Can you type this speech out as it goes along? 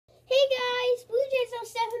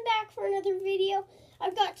for another video.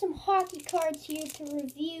 I've got some hockey cards here to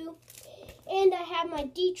review, and I have my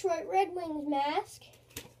Detroit Red Wings mask.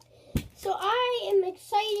 So I am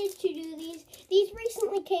excited to do these. These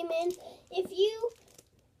recently came in. If you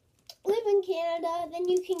live in Canada, then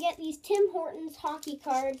you can get these Tim Hortons hockey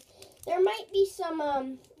cards. There might be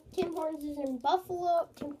some Tim Hortons in Buffalo,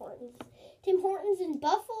 Tim Hortons in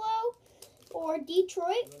Buffalo or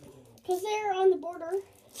Detroit, because they're on the border.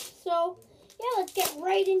 So yeah, let's get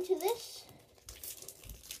right into this.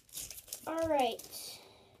 Alright.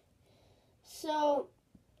 So,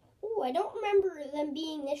 ooh, I don't remember them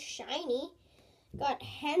being this shiny. Got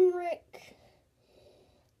Henrik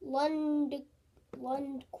Lundqvist,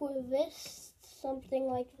 something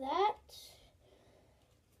like that.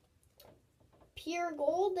 Pure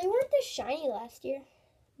gold. They weren't this shiny last year,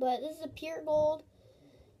 but this is a pure gold.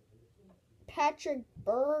 Patrick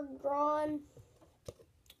Bergeron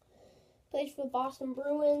plays for the Boston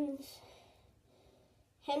Bruins.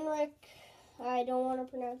 Henrik, I don't want to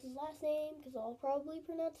pronounce his last name because I'll probably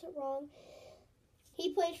pronounce it wrong.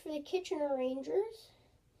 He plays for the Kitchener Rangers.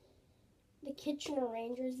 The Kitchener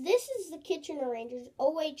Rangers. This is the Kitchener Rangers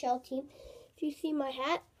OHL team. If you see my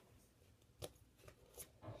hat.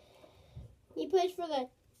 He plays for the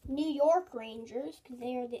New York Rangers because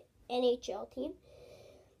they are the NHL team.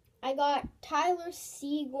 I got Tyler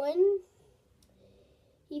Seguin.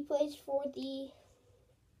 He plays for the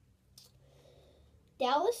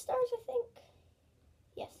Dallas Stars, I think.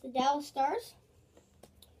 Yes, the Dallas Stars.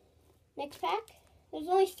 Next pack. There's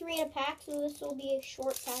only 3 in a pack, so this will be a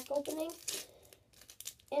short pack opening.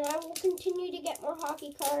 And I will continue to get more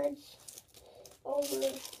hockey cards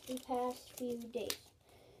over the past few days.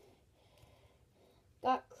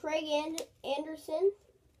 Got Craig Anderson.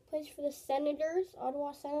 Plays for the Senators,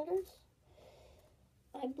 Ottawa Senators.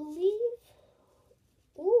 I believe.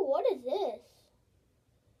 Ooh, what is this?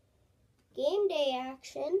 Game day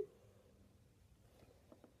action.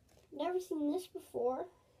 Never seen this before.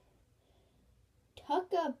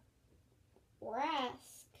 Tuukka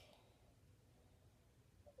Rask.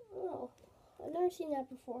 Oh, I've never seen that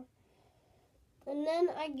before. And then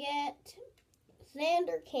I get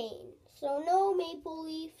Xander Kane. So no Maple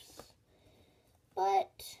Leafs.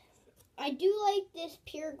 But I do like this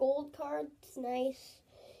pure gold card. It's nice.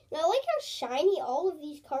 And I like how shiny all of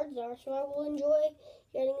these cards are, so I will enjoy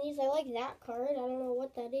getting these. I like that card. I don't know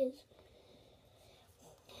what that is.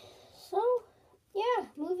 So, yeah,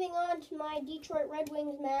 moving on to my Detroit Red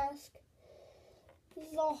Wings mask. This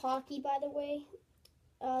is all hockey, by the way,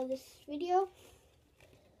 this video.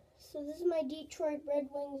 So this is my Detroit Red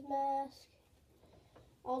Wings mask.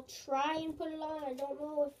 I'll try and put it on. I don't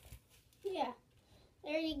know if, yeah.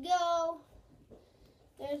 There you go.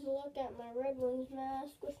 There's a look at my Red Wings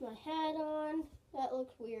mask with my hat on. That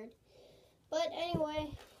looks weird. But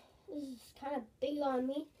anyway, this is kind of big on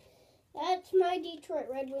me. That's my Detroit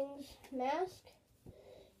Red Wings mask.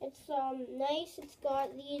 It's nice. It's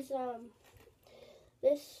got these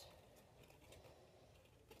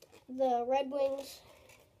the Red Wings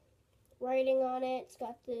writing on it. It's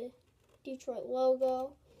got the Detroit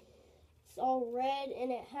logo. It's all red,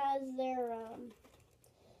 and it has their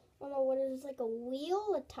I don't know what it is, like a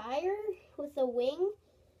wheel, a tire with a wing,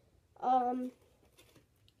 and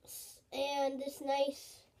this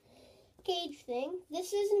nice cage thing.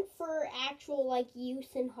 This isn't for actual like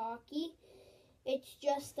use in hockey. It's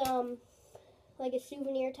just like a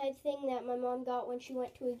souvenir type thing that my mom got when she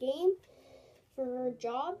went to a game for her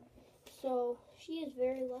job. So she is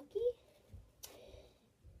very lucky.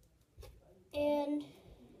 And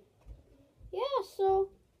yeah,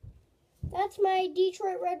 so that's my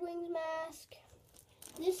Detroit Red Wings mask.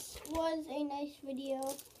 This was a nice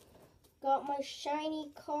video. Got my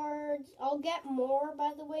shiny cards. I'll get more,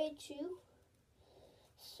 by the way, too.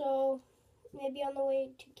 So maybe on the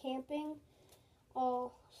way to camping,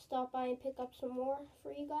 I'll stop by and pick up some more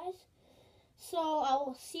for you guys. So I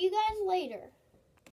will see you guys later.